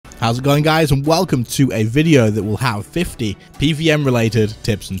How's it going, guys, and welcome to a video that will have 50 PVM related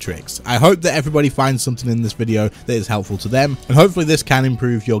tips and tricks. I hope that everybody finds something in this video that is helpful to them, and hopefully this can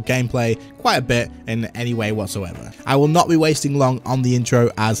improve your gameplay quite a bit in any way whatsoever. I will not be wasting long on the intro,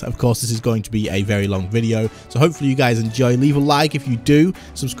 as of course this is going to be a very long video, so hopefully you guys enjoy. Leave a like if you do,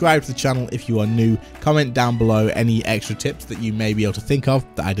 subscribe to the channel if you are new, comment down below any extra tips that you may be able to think of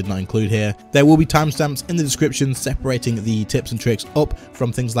that I did not include here. There will be timestamps in the description separating the tips and tricks up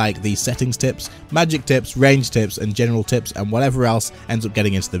from things like the settings tips, magic tips, range tips, and general tips, and whatever else ends up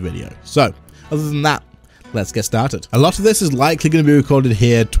getting into the video. So other than that, let's get started. A lot of this is likely going to be recorded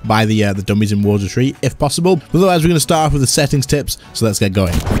here by the dummies in Wards Retreat if possible. Otherwise, we're going to start off with the settings tips, so let's get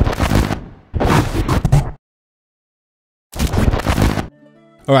going.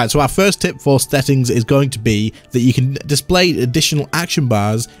 Alright, so our first tip for settings is going to be that you can display additional action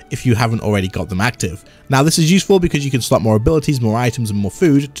bars if you haven't already got them active. Now this is useful because you can slot more abilities, more items, and more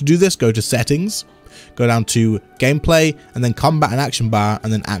food. To do this, go to settings, go down to gameplay, and then combat and action bar,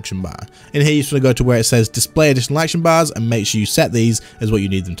 and then action bar. In here you just want to go to where it says display additional action bars and make sure you set these as what you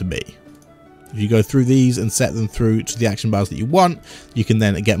need them to be. If you go through these and set them through to the action bars that you want, you can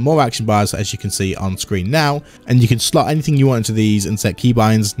then get more action bars, as you can see on screen now, and you can slot anything you want into these and set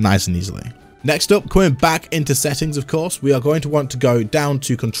keybinds nice and easily. Next up, coming back into settings, of course, we are going to want to go down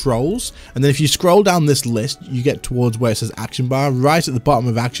to controls, and then if you scroll down this list, you get towards where it says action bar. Right at the bottom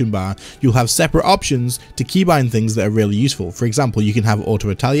of action bar, you'll have separate options to keybind things that are really useful. For example, you can have auto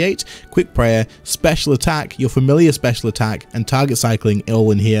retaliate, quick prayer, special attack, your familiar special attack, and target cycling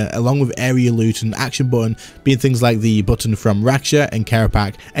all in here, along with area loot and action button being things like the button from Raksha and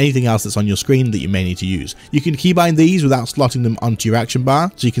Karapak, anything else that's on your screen that you may need to use. You can keybind these without slotting them onto your action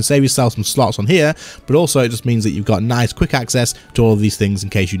bar, so you can save yourself some slots on here, but also it just means that you've got nice quick access to all of these things in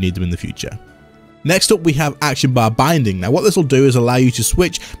case you need them in the future. Next up, we have action bar binding. Now what this will do is allow you to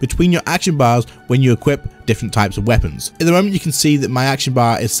switch between your action bars when you equip different types of weapons. At the moment you can see that my action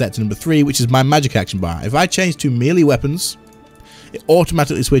bar is set to number 3, which is my magic action bar. If I change to melee weapons, it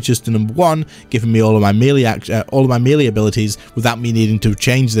automatically switches to number 1, giving me all of my melee abilities without me needing to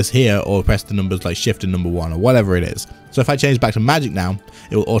change this here or press the numbers like shift and number 1 or whatever it is. So if I change back to magic now,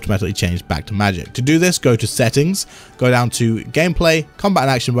 it will automatically change back to magic. To do this, go to settings, go down to gameplay, combat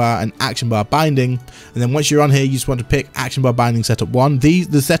and action bar binding, and then once you're on here, you just want to pick action bar binding setup 1.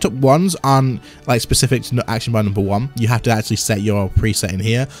 The setup ones aren't like specific to action bar number 1. You have to actually set your preset in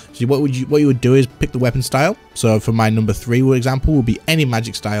here. So what you would do is pick the weapon style. So for my number 3, for example, will be any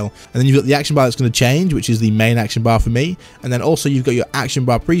magic style, and then you've got the action bar that's going to change, which is the main action bar for me, and then also you've got your action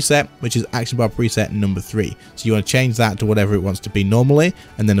bar preset, which is action bar preset number 3. So you want to change that to whatever it wants to be normally,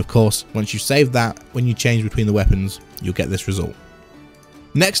 and then of course once you save that, when you change between the weapons, you'll get this result.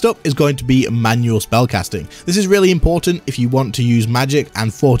 Next up is going to be manual spellcasting. This is really important if you want to use magic and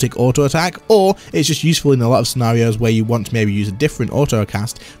 4-tick auto attack, or it's just useful in a lot of scenarios where you want to maybe use a different auto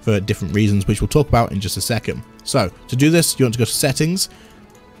cast for different reasons, which we'll talk about in just a second. So to do this, you want to go to settings,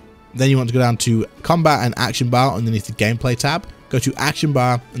 then you want to go down to combat and action bar underneath the gameplay tab, go to action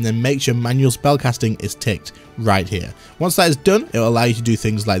bar, and then make sure manual spellcasting is ticked right here. Once that is done, it will allow you to do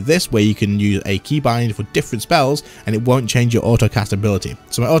things like this, where you can use a keybind for different spells and it won't change your auto cast ability.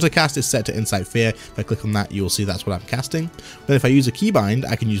 So my auto cast is set to Insight Fear. If I click on that, you will see that's what I'm casting. Then if I use a keybind,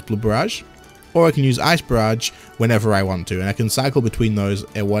 I can use Blood Barrage, or I can use Ice Barrage whenever I want to, and I can cycle between those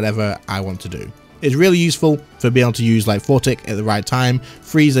at whatever I want to do. It's really useful for being able to use like 4-tick at the right time,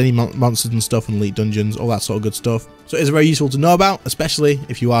 freeze any monsters and stuff in elite dungeons, all that sort of good stuff. So it's very useful to know about, especially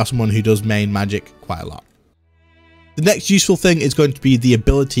if you are someone who does main magic quite a lot. The next useful thing is going to be the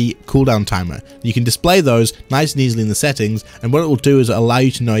ability cooldown timer. You can display those nice and easily in the settings, and what it will do is allow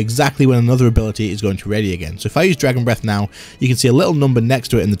you to know exactly when another ability is going to be ready again. So if I use Dragon Breath now, you can see a little number next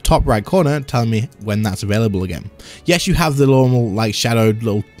to it in the top right corner telling me when that's available again. Yes, you have the normal like shadowed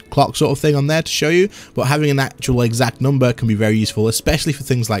little clock sort of thing on there to show you, but having an actual exact number can be very useful, especially for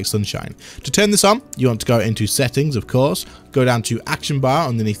things like Sunshine. To turn this on, you want to go into settings, of course, go down to action bar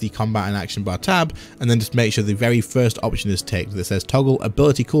underneath the combat and action bar tab, and then just make sure the very first option is ticked that says toggle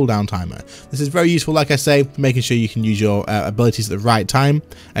ability cooldown timer. This is very useful, like I say, making sure you can use your abilities at the right time,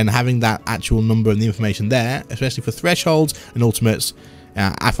 and having that actual number and the information there, especially for thresholds and ultimates,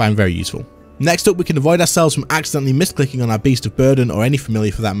 I find very useful. Next up, we can avoid ourselves from accidentally misclicking on our Beast of Burden or any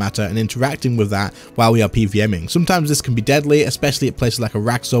familiar for that matter and interacting with that while we are PVMing. Sometimes this can be deadly, especially at places like a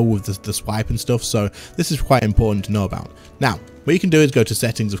Raxol with the swipe and stuff, so this is quite important to know about. Now, what you can do is go to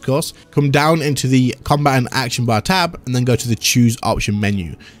settings, of course, come down into the combat and action bar tab, and then go to the choose option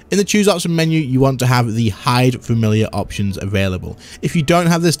menu. In the choose option menu, you want to have the hide familiar options available. If you don't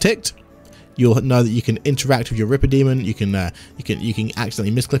have this ticked, you'll know that you can interact with your Ripper Demon. You can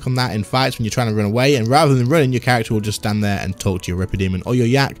accidentally misclick on that in fights when you're trying to run away, and rather than running, your character will just stand there and talk to your Ripper Demon or your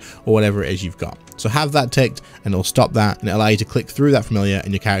Yak or whatever it is you've got. So have that ticked and it'll stop that, and it'll allow you to click through that familiar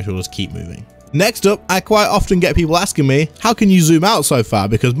and your character will just keep moving. Next up, I quite often get people asking me, how can you zoom out so far?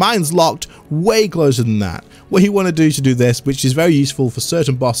 Because mine's locked way closer than that. What you want to do this, which is very useful for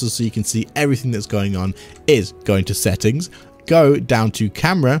certain bosses so you can see everything that's going on, is go into settings, go down to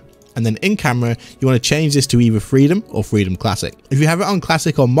camera, and then in camera, you want to change this to either freedom or freedom classic. If you have it on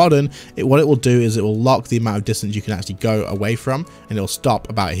classic or modern, what it will do is it will lock the amount of distance you can actually go away from, and it'll stop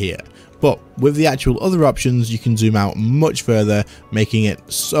about here. But with the actual other options, you can zoom out much further, making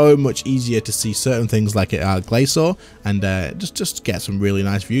it so much easier to see certain things like Glacier, and just get some really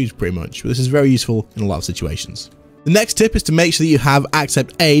nice views pretty much. But this is very useful in a lot of situations. The next tip is to make sure that you have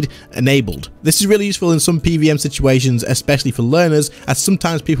Accept Aid enabled. This is really useful in some PVM situations, especially for learners, as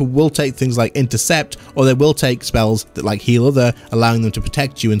sometimes people will take things like Intercept, or they will take spells that like Heal Other, allowing them to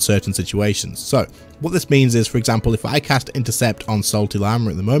protect you in certain situations. So what this means is, for example, if I cast Intercept on Salty Llama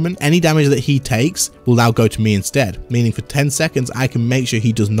at the moment, any damage that he takes will now go to me instead, meaning for 10 seconds I can make sure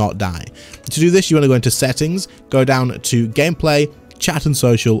he does not die. To do this, you want to go into settings, go down to gameplay, chat and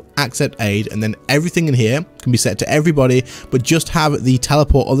social, accept aid, and then everything in here can be set to everybody, but just have the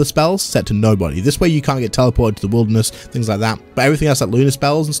teleport other spells set to nobody. This way you can't get teleported to the wilderness, things like that, but everything else like lunar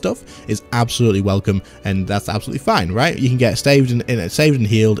spells and stuff is absolutely welcome, and that's absolutely fine, right? You can get saved and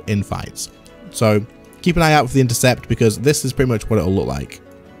healed in fights. So keep an eye out for the intercept, because this is pretty much what it'll look like.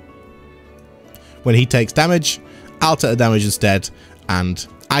 When he takes damage, I'll take the damage instead, and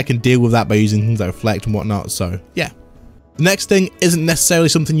I can deal with that by using things like reflect and whatnot, so yeah. The next thing isn't necessarily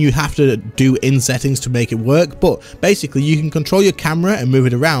something you have to do in settings to make it work, but basically you can control your camera and move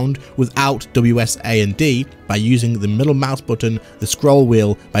it around without WS A and D by using the middle mouse button, the scroll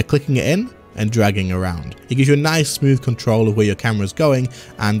wheel, by clicking it in and dragging around. It gives you a nice smooth control of where your camera is going,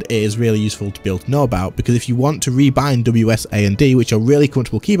 and it is really useful to be able to know about, because if you want to rebind WS A and D, which are really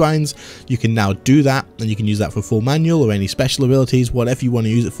comfortable keybinds, you can now do that, and you can use that for full manual or any special abilities, whatever you want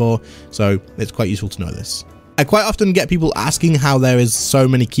to use it for, so it's quite useful to know this. I quite often get people asking how there is so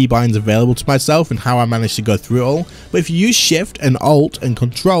many keybinds available to myself and how I managed to go through it all, but if you use Shift and Alt and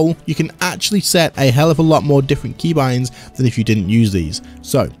Control, you can actually set a hell of a lot more different keybinds than if you didn't use these.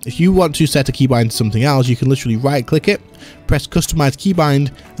 So if you want to set a keybind to something else, you can literally right click it, press Customize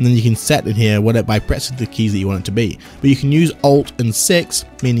Keybind, and then you can set in here what it by pressing the keys that you want it to be. But you can use Alt and 6,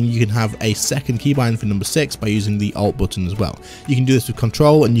 meaning you can have a second keybind for number 6 by using the Alt button as well. You can do this with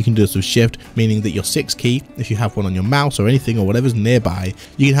Control, and you can do this with Shift, meaning that your 6 key, if you have one on your mouse or anything or whatever's nearby,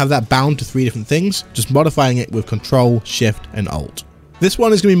 you can have that bound to 3 different things, just modifying it with Control, Shift, and Alt. This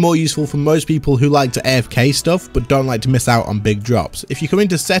one is going to be more useful for most people who like to AFK stuff but don't like to miss out on big drops. If you come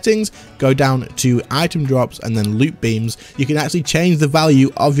into settings, go down to item drops and then loot beams, you can actually change the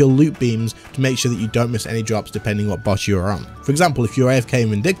value of your loot beams to make sure that you don't miss any drops depending what boss you're on. For example, if you're AFK in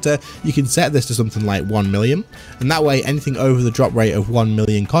Vindicta, you can set this to something like 1 million, and that way anything over the drop rate of 1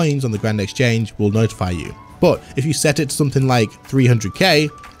 million coins on the Grand Exchange will notify you. But if you set it to something like 300k,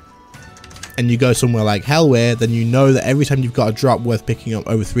 and you go somewhere like Hellware, then you know that every time you've got a drop worth picking up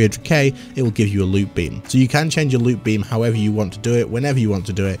over 300k, it will give you a loot beam. So you can change your loot beam however you want to do it, whenever you want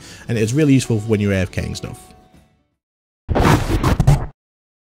to do it, and it's really useful for when you're AFKing stuff.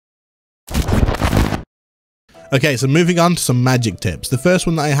 Okay, so moving on to some magic tips. The first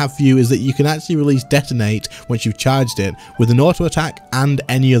one that I have for you is that you can actually release Detonate once you've charged it with an auto attack and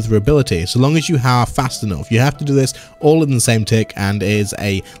any other ability, so long as you are fast enough. You have to do this all in the same tick, and it is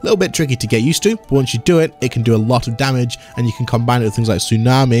a little bit tricky to get used to, but once you do it, it can do a lot of damage, and you can combine it with things like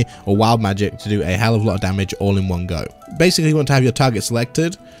Tsunami or Wild Magic to do a hell of a lot of damage all in one go. Basically, you want to have your target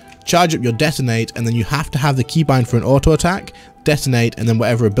selected, charge up your Detonate, and then you have to have the keybind for an auto attack, Detonate, and then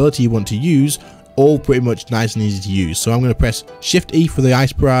whatever ability you want to use, all pretty much nice and easy to use. So I'm going to press Shift E for the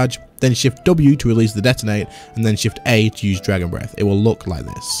Ice Barrage, then Shift W to release the Detonate, and then Shift A to use Dragon Breath. It will look like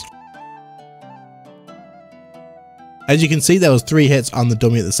this. As you can see, there was 3 hits on the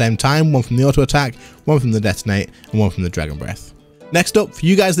dummy at the same time, one from the auto attack, one from the Detonate, and one from the Dragon Breath. Next up, for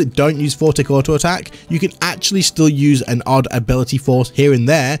you guys that don't use 4-tick auto attack, you can actually still use an odd ability force here and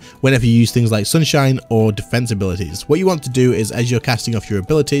there whenever you use things like Sunshine or defense abilities. What you want to do is, as you're casting off your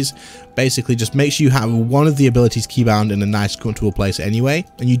abilities, basically just make sure you have one of the abilities keybound in a nice comfortable place anyway,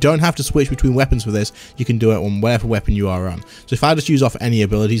 and you don't have to switch between weapons for this. You can do it on whatever weapon you are on. So if I just use off any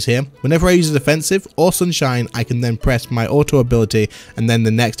abilities here, whenever I use a defensive or Sunshine, I can then press my auto ability and then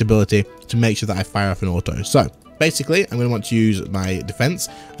the next ability to make sure that I fire off an auto. So Basically, I'm going to want to use my defense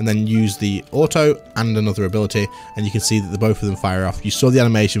and then use the auto and another ability, and you can see that the both of them fire off. You saw the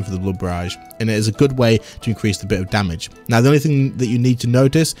animation for the blood barrage, and it is a good way to increase the bit of damage. Now, the only thing that you need to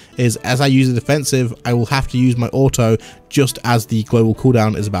notice is as I use the defensive, I will have to use my auto just as the global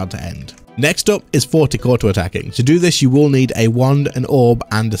cooldown is about to end. Next up is Fortic auto attacking. To do this, you will need a wand, an orb,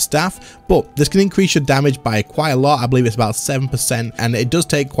 and a staff, but this can increase your damage by quite a lot. I believe it's about 7%, and it does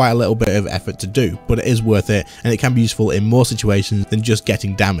take quite a little bit of effort to do, but it is worth it, and it can be useful in more situations than just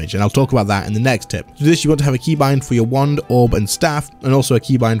getting damage, and I'll talk about that in the next tip. To do this, you want to have a keybind for your wand, orb, and staff, and also a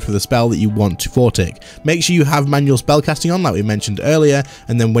keybind for the spell that you want to Fortic. Make sure you have manual spellcasting on, like we mentioned earlier,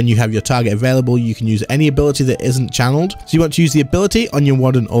 and then when you have your target available, you can use any ability that isn't channeled. So you want to use the ability on your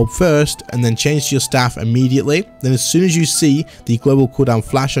wand and orb first, and then change to your staff immediately. Then as soon as you see the global cooldown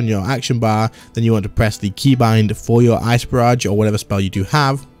flash on your action bar, then you want to press the keybind for your ice barrage or whatever spell you do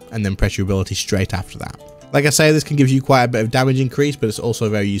have, and then press your ability straight after that. Like I say, this can give you quite a bit of damage increase, but it's also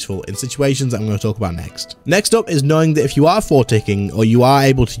very useful in situations that I'm going to talk about next. Next up is knowing that if you are Forticking, or you are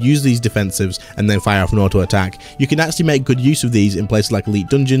able to use these defensives and then fire off an auto attack, you can actually make good use of these in places like elite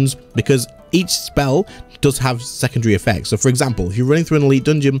dungeons, because each spell does have secondary effects. So for example, if you're running through an elite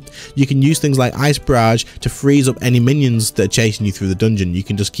dungeon, you can use things like Ice Barrage to freeze up any minions that are chasing you through the dungeon. You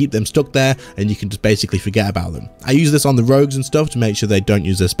can just keep them stuck there and you can just basically forget about them. I use this on the rogues and stuff to make sure they don't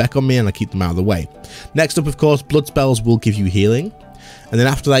use their spec on me, and I keep them out of the way. Next up, of course, blood spells will give you healing. And then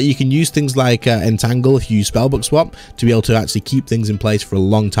after that, you can use things like Entangle if you use Spellbook Swap to be able to actually keep things in place for a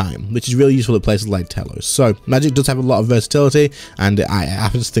long time, which is really useful at places like Telos. So magic does have a lot of versatility, and I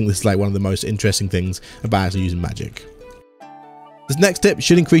just think this is like one of the most interesting things about actually using magic. This next tip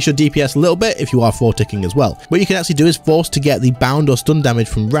should increase your DPS a little bit if you are Forticking as well. What you can actually do is force to get the bound or stun damage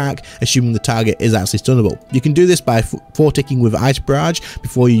from rack, assuming the target is actually stunnable. You can do this by Forticking with Ice Barrage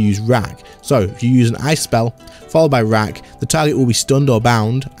before you use rack. So if you use an ice spell followed by rack, the target will be stunned or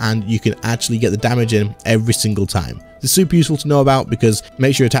bound, and you can actually get the damage in every single time. It's super useful to know about because it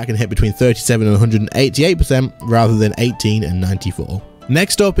makes your attack can hit between 37 and 188% rather than 18 and 94.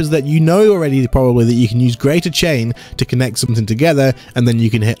 Next up is that you know already probably that you can use Greater Chain to connect something together, and then you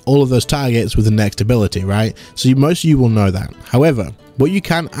can hit all of those targets with the next ability, right? So most of you will know that. However, what you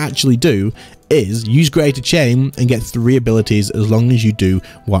can actually do is use Greater Chain and get 3 abilities as long as you do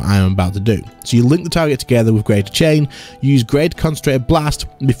what I am about to do. So you link the target together with Greater Chain, use Great Concentrated Blast.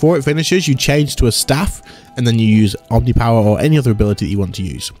 Before it finishes, you change to a staff, and then you use Omni Power or any other ability that you want to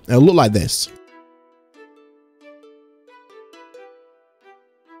use. It'll look like this.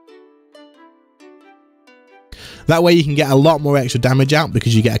 That way you can get a lot more extra damage out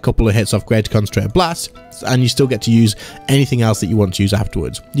because you get a couple of hits off Greater Concentrated Blast, and you still get to use anything else that you want to use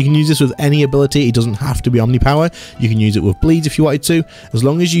afterwards. You can use this with any ability. It doesn't have to be Omni Power. You can use it with Bleeds if you wanted to, as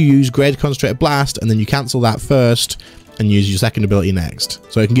long as you use Greater Concentrated Blast and then you cancel that first and use your second ability next.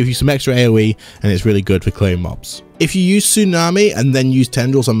 So it can give you some extra AoE, and it's really good for clearing mobs. If you use Tsunami and then use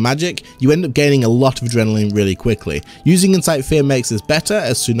Tendrils on magic, you end up gaining a lot of adrenaline really quickly. Using Incite Fear makes this better,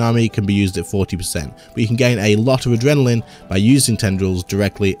 as Tsunami can be used at 40%, but you can gain a lot of adrenaline by using Tendrils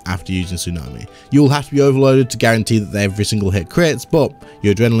directly after using Tsunami. You will have to be overloaded to guarantee that every single hit crits, but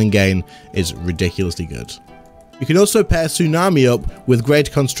your adrenaline gain is ridiculously good. You can also pair Tsunami up with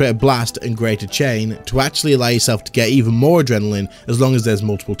Greater Concentrated Blast and Greater Chain to actually allow yourself to get even more adrenaline as long as there's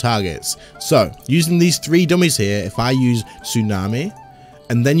multiple targets. So, using these 3 dummies here, if I use Tsunami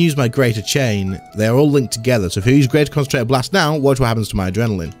and then use my Greater Chain, they're all linked together. So if I use Greater Concentrated Blast now, watch what happens to my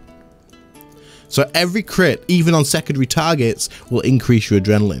adrenaline. So every crit, even on secondary targets, will increase your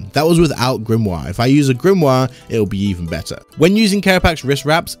adrenaline. That was without Grimoire. If I use a Grimoire, it'll be even better. When using Karapak's wrist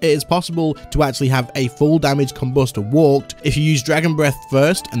wraps, it is possible to actually have a full damage Combust walked if you use Dragon Breath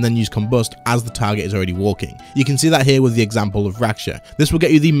first and then use Combust as the target is already walking. You can see that here with the example of Raksha. This will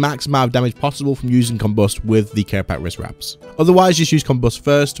get you the max amount of damage possible from using Combust with the Karapak wrist wraps. Otherwise, just use Combust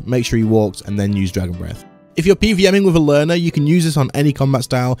first, make sure he walks, and then use Dragon Breath. If you're PVMing with a learner, you can use this on any combat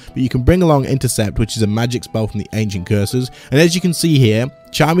style, but you can bring along Intercept, which is a magic spell from the Ancient Curses. And as you can see here,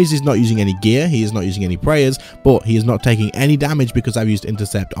 Charmies is not using any gear, he is not using any prayers, but he is not taking any damage because I've used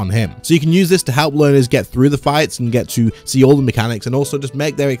Intercept on him. So you can use this to help learners get through the fights and get to see all the mechanics, and also just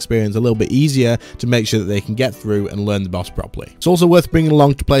make their experience a little bit easier to make sure that they can get through and learn the boss properly. It's also worth bringing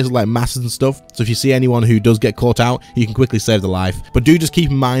along to places like Masters and stuff, so if you see anyone who does get caught out, you can quickly save their life. But do just keep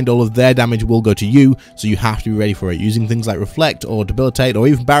in mind all of their damage will go to you, so you have to be ready for it. Using things like Reflect or Debilitate or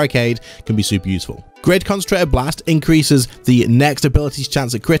even Barricade can be super useful. Great Concentrated Blast increases the next ability's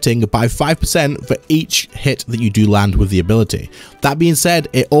chance at critting by 5% for each hit that you do land with the ability. That being said,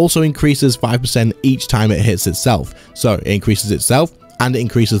 it also increases 5% each time it hits itself. So it increases itself and it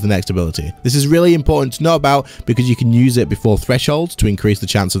increases the next ability. This is really important to know about because you can use it before thresholds to increase the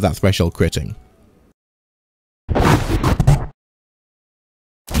chance of that threshold critting.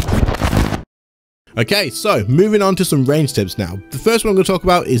 Okay, so moving on to some range tips now. The first one I'm going to talk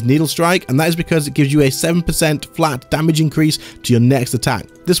about is Needle Strike, and that is because it gives you a 7% flat damage increase to your next attack.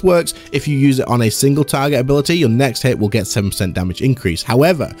 This works if you use it on a single target ability, your next hit will get 7% damage increase.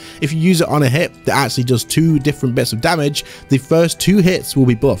 However, if you use it on a hit that actually does 2 different bits of damage, the first 2 hits will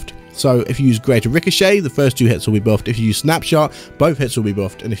be buffed. So if you use Greater Ricochet, the first 2 hits will be buffed. If you use Snapshot, both hits will be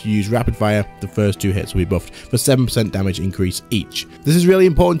buffed. And if you use Rapid Fire, the first 2 hits will be buffed for 7% damage increase each. This is really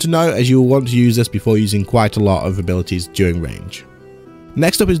important to know, as you will want to use this before using quite a lot of abilities during range.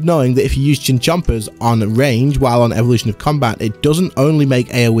 Next up is knowing that if you use Chinchompers on range while on Evolution of Combat, it doesn't only make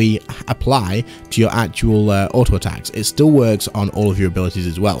AoE apply to your actual auto attacks, it still works on all of your abilities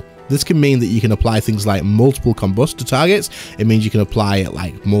as well. This can mean that you can apply things like multiple combust to targets. It means you can apply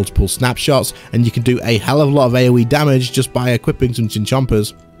like multiple snapshots, and you can do a hell of a lot of AoE damage just by equipping some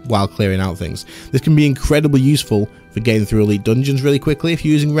Chinchompers while clearing out things. This can be incredibly useful for getting through elite dungeons really quickly if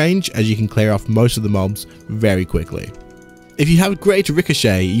you're using range, as you can clear off most of the mobs very quickly. If you have Greater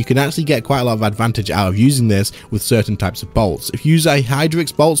Ricochet, you can actually get quite a lot of advantage out of using this with certain types of bolts. If you use a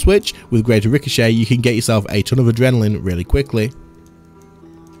Hydrix bolt switch with Greater Ricochet, you can get yourself a ton of adrenaline really quickly.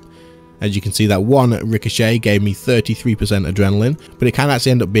 As you can see, that one Ricochet gave me 33% adrenaline, but it can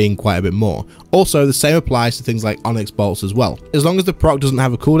actually end up being quite a bit more. Also, the same applies to things like Onyx bolts as well. As long as the proc doesn't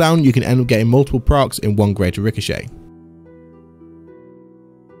have a cooldown, you can end up getting multiple procs in one Greater Ricochet.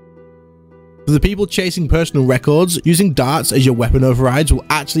 For the people chasing personal records, using darts as your weapon overrides will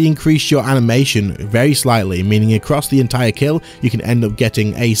actually increase your animation very slightly, meaning across the entire kill, you can end up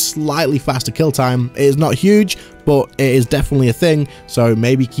getting a slightly faster kill time. It is not huge, but it is definitely a thing, so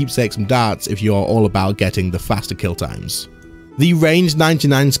maybe keepsake some darts if you are all about getting the faster kill times. The range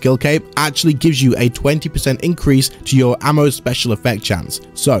 99 skill cape actually gives you a 20% increase to your ammo's special effect chance.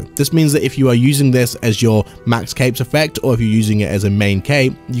 So this means that if you are using this as your max capes effect, or if you're using it as a main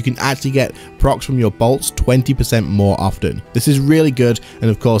cape, you can actually get procs from your bolts 20% more often. This is really good,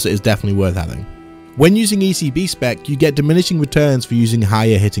 and of course it is definitely worth having. When using ECB spec, you get diminishing returns for using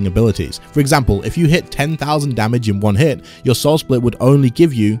higher hitting abilities. For example, if you hit 10,000 damage in one hit, your soul split would only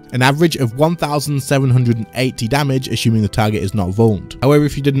give you an average of 1,780 damage, assuming the target is not vulned. However,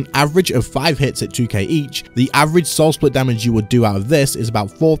 if you did an average of 5 hits at 2k each, the average soul split damage you would do out of this is about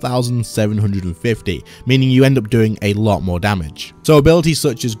 4,750, meaning you end up doing a lot more damage. So abilities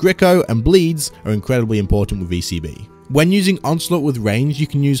such as Gricko and Bleeds are incredibly important with ECB. When using Onslaught with range, you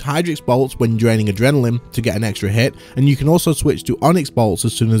can use Hydrix bolts when draining adrenaline to get an extra hit, and you can also switch to Onyx bolts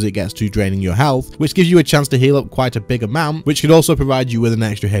as soon as it gets to draining your health, which gives you a chance to heal up quite a big amount, which could also provide you with an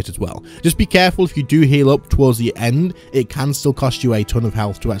extra hit as well. Just be careful, if you do heal up towards the end, it can still cost you a ton of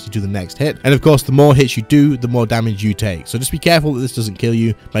health to actually do the next hit, and of course the more hits you do, the more damage you take. So just be careful that this doesn't kill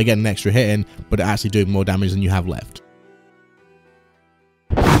you by getting an extra hit in, but actually doing more damage than you have left.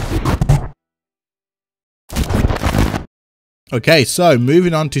 Okay, so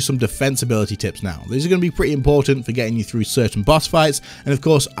moving on to some defense ability tips now. These are going to be pretty important for getting you through certain boss fights, and of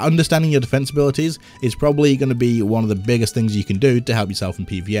course, understanding your defense abilities is probably going to be one of the biggest things you can do to help yourself in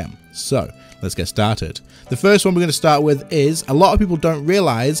PvM. So, let's get started. The first one we're going to start with is, a lot of people don't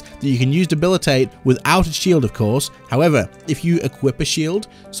realize that you can use Debilitate without a shield, of course. However, if you equip a shield,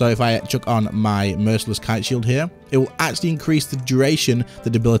 so if I chuck on my Merciless Kite Shield here, it will actually increase the duration the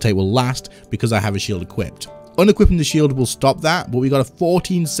Debilitate will last because I have a shield equipped. Unequipping the shield will stop that, but we got a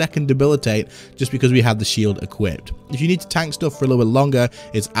 14-second debilitate just because we had the shield equipped. If you need to tank stuff for a little bit longer,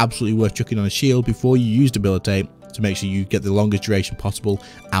 it's absolutely worth chucking on a shield before you use debilitate to make sure you get the longest duration possible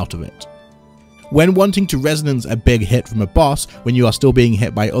out of it. When wanting to resonance a big hit from a boss when you are still being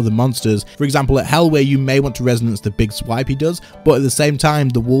hit by other monsters, for example at Hellway you may want to resonance the big swipe he does, but at the same time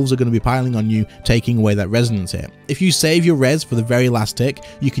the wolves are going to be piling on you, taking away that resonance hit. If you save your res for the very last tick,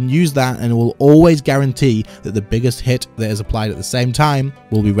 you can use that and it will always guarantee that the biggest hit that is applied at the same time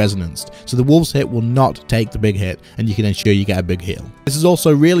will be resonanced. So the wolves hit will not take the big hit and you can ensure you get a big heal. This is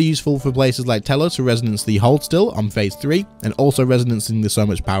also really useful for places like Telos to resonance the hold still on phase 3 and also resonancing the so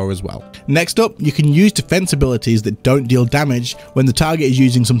much power as well. Next up, you can use defense abilities that don't deal damage when the target is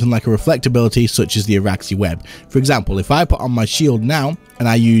using something like a reflect ability such as the Araxi Web. For example, if I put on my shield now and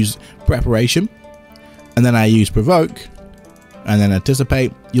I use Preparation and then I use Provoke and then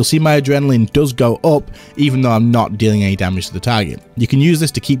Anticipate, you'll see my adrenaline does go up even though I'm not dealing any damage to the target. You can use this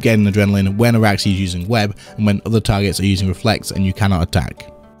to keep getting adrenaline when Araxi is using Web and when other targets are using Reflects and you cannot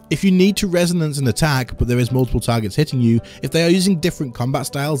attack. If you need to resonance an attack, but there is multiple targets hitting you, if they are using different combat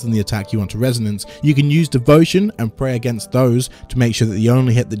styles than the attack you want to resonance, you can use devotion and pray against those to make sure that the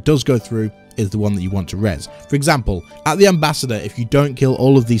only hit that does go through is the one that you want to res. For example, at the ambassador, if you don't kill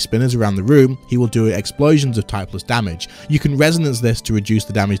all of these spinners around the room, he will do explosions of typeless damage. You can resonance this to reduce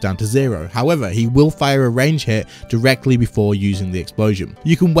the damage down to 0. However, he will fire a range hit directly before using the explosion.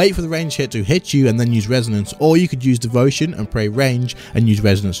 You can wait for the range hit to hit you and then use resonance, or you could use devotion and pray range and use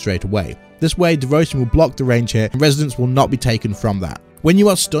resonance straight away. This way, devotion will block the range hit and resonance will not be taken from that. When you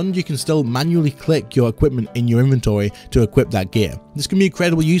are stunned, you can still manually click your equipment in your inventory to equip that gear. This can be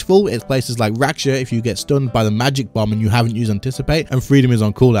incredibly useful at places like Raksha if you get stunned by the magic bomb and you haven't used Anticipate and freedom is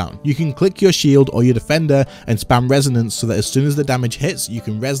on cooldown. You can click your shield or your defender and spam resonance so that as soon as the damage hits, you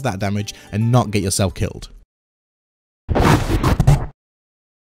can res that damage and not get yourself killed.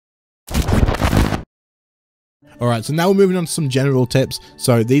 Alright, so now we're moving on to some general tips.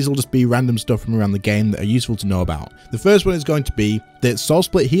 So these will just be random stuff from around the game that are useful to know about. The first one is going to be that soul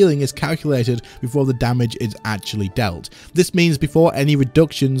split healing is calculated before the damage is actually dealt. This means before any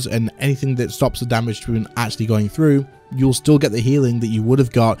reductions and anything that stops the damage from actually going through, you'll still get the healing that you would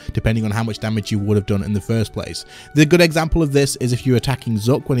have got depending on how much damage you would have done in the first place. The good example of this is if you're attacking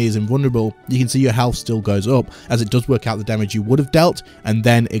Zook when he is invulnerable, you can see your health still goes up as it does work out the damage you would have dealt, and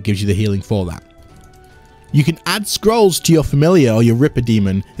then it gives you the healing for that. You can add scrolls to your familiar, or your Ripper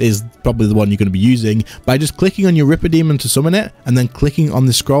Demon is probably the one you're going to be using, by just clicking on your Ripper Demon to summon it and then clicking on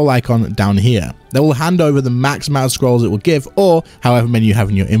the scroll icon down here. That will hand over the max amount of scrolls it will give, or however many you have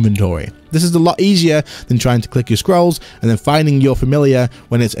in your inventory. This is a lot easier than trying to click your scrolls and then finding your familiar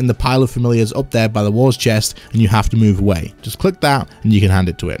when it's in the pile of familiars up there by the wars chest and you have to move away. Just click that and you can hand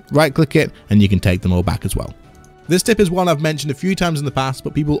it to it. Right click it and you can take them all back as well. This tip is one I've mentioned a few times in the past,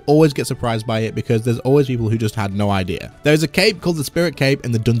 but people always get surprised by it because there's always people who just had no idea. There is a cape called the Spirit Cape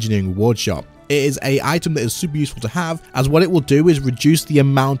in the Dungeoneering Reward Shop. It is an item that is super useful to have, as what it will do is reduce the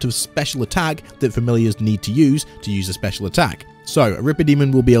amount of special attack that familiars need to use a special attack. So a Ripper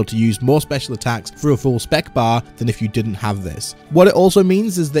Demon will be able to use more special attacks through a full spec bar than if you didn't have this. What it also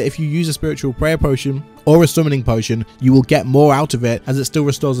means is that if you use a spiritual prayer potion or a summoning potion, you will get more out of it as it still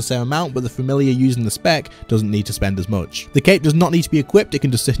restores the same amount, but the familiar using the spec doesn't need to spend as much. The cape does not need to be equipped, it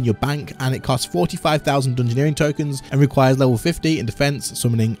can just sit in your bank, and it costs 45,000 Dungeoneering tokens and requires level 50 in defense,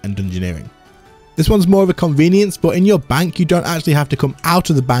 summoning and Dungeoneering. This one's more of a convenience, but in your bank you don't actually have to come out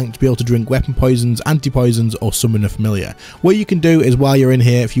of the bank to be able to drink weapon poisons, anti-poisons or summon a familiar. What you can do is while you're in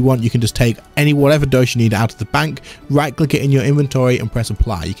here, if you want, you can just take whatever dose you need out of the bank, right click it in your inventory and press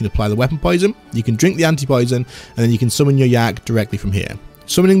apply. You can apply the weapon poison, you can drink the anti-poison, and then you can summon your yak directly from here.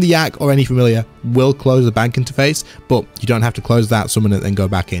 Summoning the yak or any familiar will close the bank interface, but you don't have to close that, summon it and go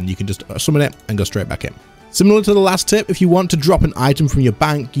back in. You can just summon it and go straight back in. Similar to the last tip, if you want to drop an item from your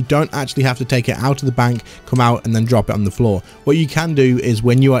bank, you don't actually have to take it out of the bank, come out and then drop it on the floor. What you can do is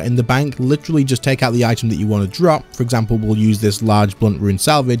when you are in the bank, literally just take out the item that you want to drop. For example, we'll use this large blunt rune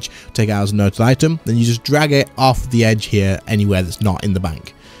salvage, take it out as a noted item, then you just drag it off the edge here anywhere that's not in the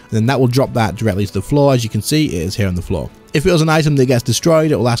bank. And then that will drop that directly to the floor. As you can see, it is here on the floor. If it was an item that gets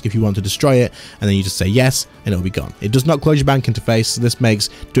destroyed, it will ask if you want to destroy it, and then you just say yes, and it'll be gone. It does not close your bank interface, so this makes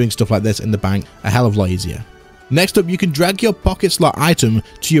doing stuff like this in the bank a hell of a lot easier. Next up, you can drag your pocket slot item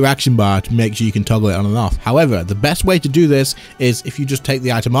to your action bar to make sure you can toggle it on and off. However, the best way to do this is if you just take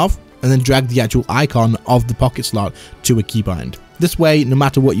the item off and then drag the actual icon of the pocket slot to a keybind. This way, no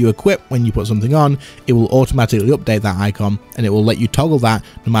matter what you equip when you put something on, it will automatically update that icon and it will let you toggle that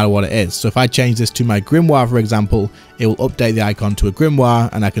no matter what it is. So if I change this to my grimoire, for example, it will update the icon to a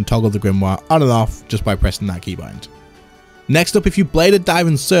grimoire and I can toggle the grimoire on and off just by pressing that keybind. Next up, if you bladed dive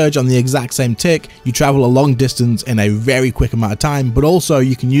and surge on the exact same tick, you travel a long distance in a very quick amount of time, but also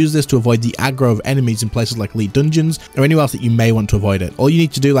you can use this to avoid the aggro of enemies in places like elite dungeons or anywhere else that you may want to avoid it. All you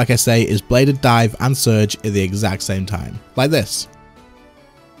need to do, like I say, is bladed dive and surge at the exact same time, like this.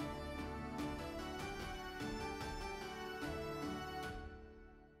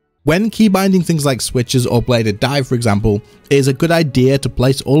 When keybinding things like switches or bladed dive, for example, it is a good idea to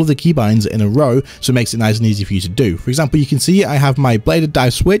place all of the keybinds in a row so it makes it nice and easy for you to do. For example, you can see I have my bladed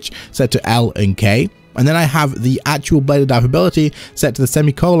dive switch set to L and K, and then I have the actual bladed dive ability set to the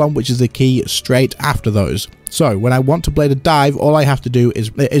semicolon, which is the key straight after those. So when I want to bladed dive, all I have to do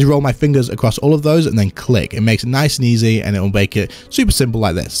is roll my fingers across all of those and then click. It makes it nice and easy and it will make it super simple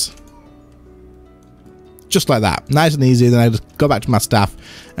like this. Just like that, nice and easy. Then I just go back to my staff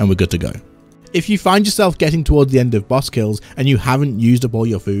and we're good to go. If you find yourself getting towards the end of boss kills and you haven't used up all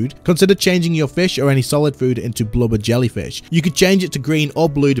your food, consider changing your fish or any solid food into blubber jellyfish. You could change it to green or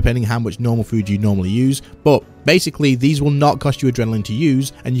blue depending how much normal food you normally use, but Basically, these will not cost you adrenaline to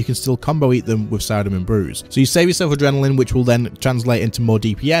use, and you can still combo eat them with Sourdough and Brews. So you save yourself adrenaline, which will then translate into more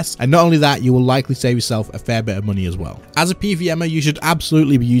DPS, and not only that, you will likely save yourself a fair bit of money as well. As a PvMer, you should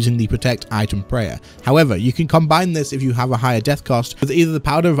absolutely be using the Protect item prayer. However, you can combine this if you have a higher death cost with either the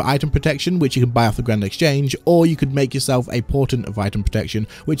Powder of Item Protection, which you can buy off the Grand Exchange, or you could make yourself a Portent of Item Protection,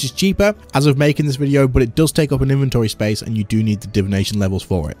 which is cheaper as of making this video, but it does take up an inventory space and you do need the divination levels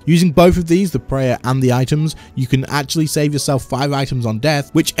for it. Using both of these, the prayer and the items, you can actually save yourself 5 items on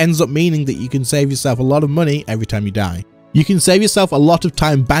death, which ends up meaning that you can save yourself a lot of money every time you die. You can save yourself a lot of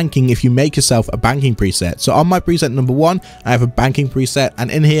time banking if you make yourself a banking preset. So on my preset number 1, I have a banking preset,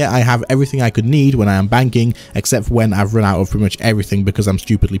 and in here I have everything I could need when I am banking, except for when I've run out of pretty much everything because I'm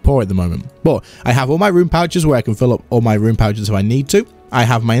stupidly poor at the moment. But I have all my rune pouches where I can fill up all my rune pouches if I need to. I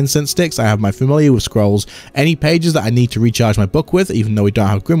have my incense sticks, I have my familiar with scrolls, any pages that I need to recharge my book with, even though we don't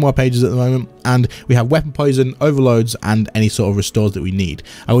have grimoire pages at the moment, and we have weapon poison, overloads, and any sort of restores that we need.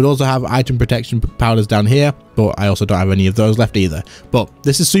 I would also have item protection powders down here, but I also don't have any of those left either. But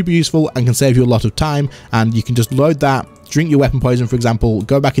this is super useful and can save you a lot of time, and you can just load that, drink your weapon poison for example,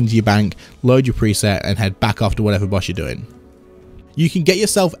 go back into your bank, load your preset, and head back off to whatever boss you're doing. You can get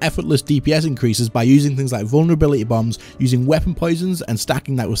yourself effortless DPS increases by using things like vulnerability bombs, using weapon poisons and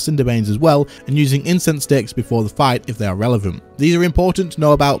stacking that with cinderbanes as well, and using incense sticks before the fight if they are relevant. These are important to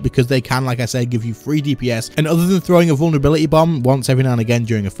know about because they can, like I said, give you free DPS, and other than throwing a vulnerability bomb once every now and again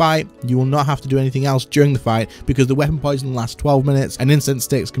during a fight, you will not have to do anything else during the fight because the weapon poison lasts 12 minutes and incense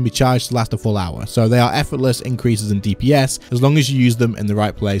sticks can be charged to last a full hour. So they are effortless increases in DPS as long as you use them in the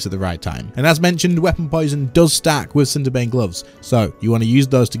right place at the right time. And as mentioned, weapon poison does stack with cinderbane gloves, so you want to use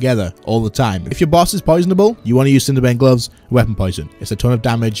those together all the time. If your boss is poisonable, you want to use cinderbane gloves, weapon poison. It's a ton of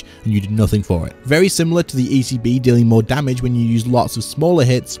damage and you do nothing for it. Very similar to the ECB dealing more damage when you use lots of smaller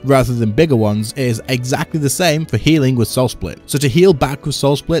hits rather than bigger ones, it is exactly the same for healing with soul split. So to heal back with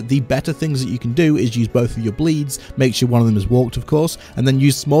soul split, the better things that you can do is use both of your bleeds, make sure one of them is walked of course, and then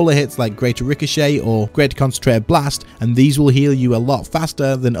use smaller hits like greater ricochet or greater concentrated blast, and these will heal you a lot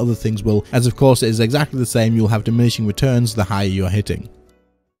faster than other things will, as of course it is exactly the same, you'll have diminishing returns the higher you are hitting.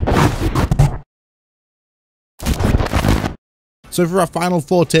 So for our final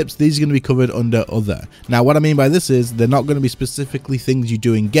 4 tips, these are going to be covered under other. Now what I mean by this is they're not going to be specifically things you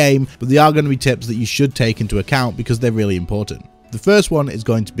do in game, but they are going to be tips that you should take into account because they're really important. The first one is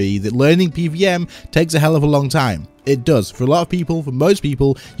going to be that learning PvM takes a hell of a long time. It does. For a lot of people, for most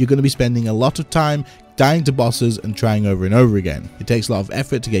people, you're going to be spending a lot of time dying to bosses and trying over and over again. It takes a lot of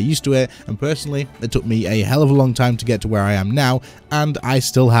effort to get used to it, and personally it took me a hell of a long time to get to where I am now, and I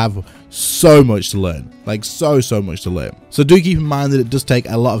still have so much to learn, like so much to learn. So do keep in mind that it does take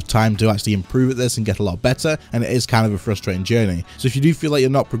a lot of time to actually improve at this and get a lot better, and it is kind of a frustrating journey. So if you do feel like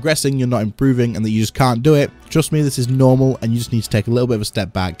you're not progressing, you're not improving, and that you just can't do it, trust me, this is normal, and you just need to take a little bit of a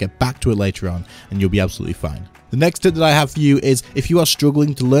step back, get back to it later on, and you'll be absolutely fine. The next tip that I have for you is if you are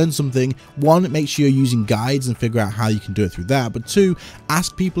struggling to learn something, 1, make sure you're using guides and figure out how you can do it through that, but 2,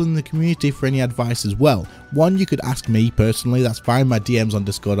 ask people in the community for any advice as well. 1, you could ask me personally, that's fine, my DMs on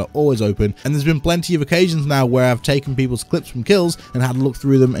Discord are always open, and there's been plenty of occasions now where I've taken people's clips from kills and had to look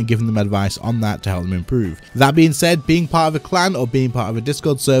through them and given them advice on that to help them improve. That being said, being part of a clan or being part of a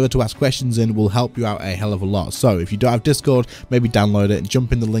Discord server to ask questions in will help you out a hell of a lot. So if you don't have Discord, maybe download it and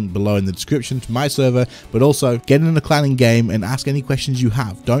jump in the link below in the description to my server, but also get in a clan in game and ask any questions you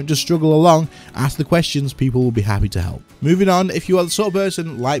have. Don't just struggle along, ask the questions, people will be happy to help. Moving on, if you are the sort of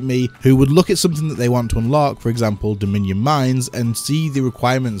person like me who would look at something that they want to unlock, for example Dominion Mines, and see the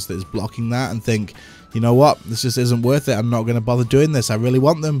requirements that is blocking that and think, you know what, this just isn't worth it, I'm not going to bother doing this, I really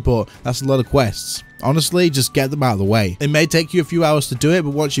want them, but that's a lot of quests. Honestly, just get them out of the way. It may take you a few hours to do it,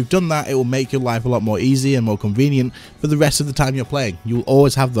 but once you've done that, it will make your life a lot more easy and more convenient for the rest of the time you're playing. You will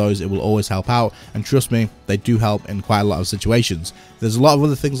always have those, it will always help out, and trust me, they do help in quite a lot of situations. There's a lot of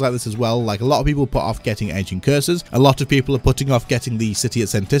other things like this as well, like a lot of people put off getting ancient curses, a lot of people are putting off getting the City at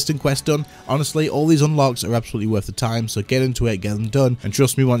Sentiston quest done. Honestly, all these unlocks are absolutely worth the time, so get into it, get them done, and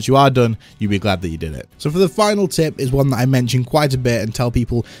trust me, once you are done, you'll be glad that you did it. So for the final tip is one that I mention quite a bit and tell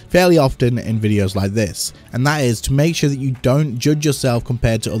people fairly often in videos like this, and that is to make sure that you don't judge yourself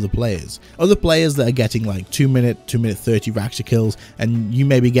compared to other players. Other players that are getting like 2 minute 30 Raksha kills and you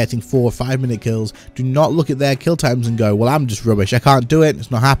may be getting 4 or 5 minute kills, do not look at their kill times and go, well, I'm just rubbish, I can't do it,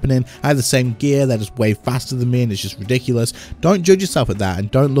 it's not happening, I have the same gear, they're just way faster than me and it's just ridiculous. Don't judge yourself at that, and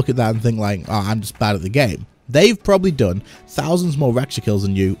don't look at that and think like, oh, I'm just bad at the game. They've probably done thousands more Raksha kills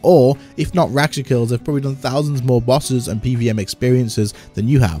than you, or if not Raksha kills, they've probably done thousands more bosses and PVM experiences than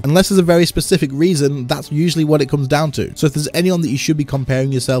you have. Unless there's a very specific reason, that's usually what it comes down to. So if there's anyone that you should be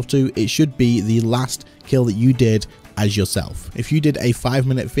comparing yourself to, it should be the last kill that you did as yourself. If you did a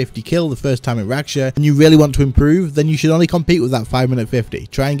 5-minute 50 kill the first time at Raksha and you really want to improve, then you should only compete with that 5-minute 50.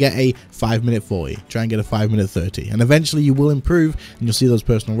 Try and get a 5-minute 40. Try and get a 5-minute 30. And eventually you will improve and you'll see those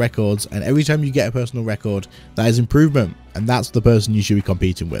personal records. And every time you get a personal record, that is improvement. And that's the person you should be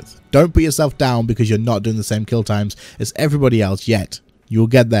competing with. Don't put yourself down because you're not doing the same kill times as everybody else yet. You'll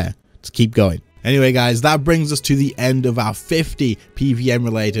get there. Just keep going. Anyway guys, that brings us to the end of our 50 PVM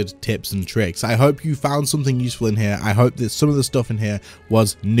related tips and tricks. I hope you found something useful in here. I hope that some of the stuff in here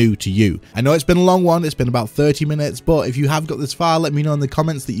was new to you. I know it's been a long one, it's been about 30 minutes, but if you have got this far, let me know in the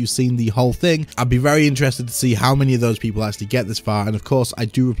comments that you've seen the whole thing. I'd be very interested to see how many of those people actually get this far, and of course I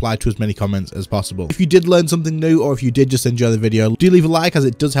do reply to as many comments as possible. If you did learn something new, or if you did just enjoy the video, do leave a like, as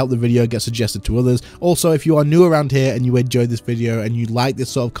it does help the video get suggested to others. Also, if you are new around here and you enjoyed this video and you like this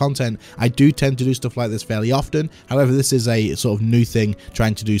sort of content, I do tend to do stuff like this fairly often. However, this is a sort of new thing,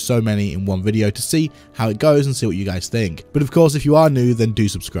 trying to do so many in one video to see how it goes and see what you guys think. But of course, if you are new, then do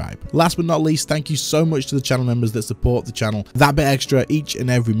subscribe. Last but not least, thank you so much to the channel members that support the channel that bit extra each and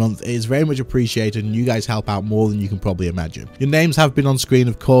every month. It is very much appreciated, and you guys help out more than you can probably imagine. Your names have been on screen,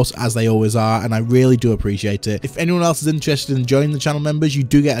 of course, as they always are, and I really do appreciate it. If anyone else is interested in joining the channel members, you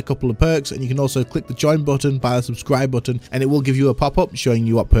do get a couple of perks, and you can also click the join button by the subscribe button, and it will give you a pop-up showing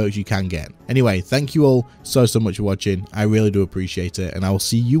you what perks you can get. Anyway, thank you all so much for watching. I really do appreciate it, and I will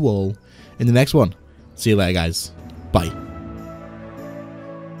see you all in the next one. See you later, guys. Bye.